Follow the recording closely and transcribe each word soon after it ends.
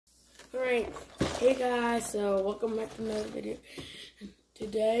Alright, hey guys, so welcome back to another video.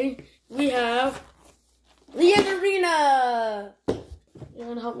 Today we have the End Arena. You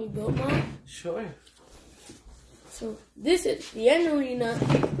wanna help me build mine? Sure. So this is the End Arena.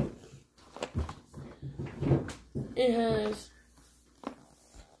 It has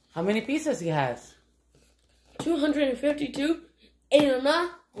How many pieces he has? 252. 8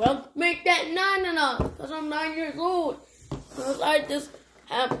 enough? Well, make that 9 enough, because I'm 9 years old. Because I just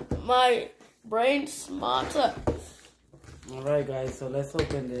have my brain smarter. Alright guys, so let's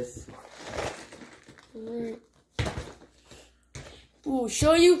open this. Alright. We'll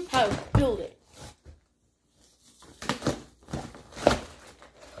show you how to build it.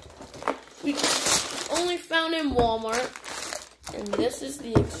 We only found in Walmart. And this is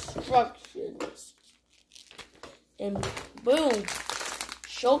the instructions. And boom.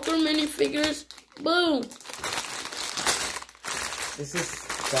 Shulker minifigures. Boom. This is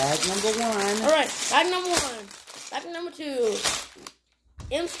bag number 1. Alright, bag number 1. Bag number 2.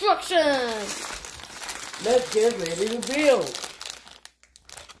 Instructions. Let's get ready to build.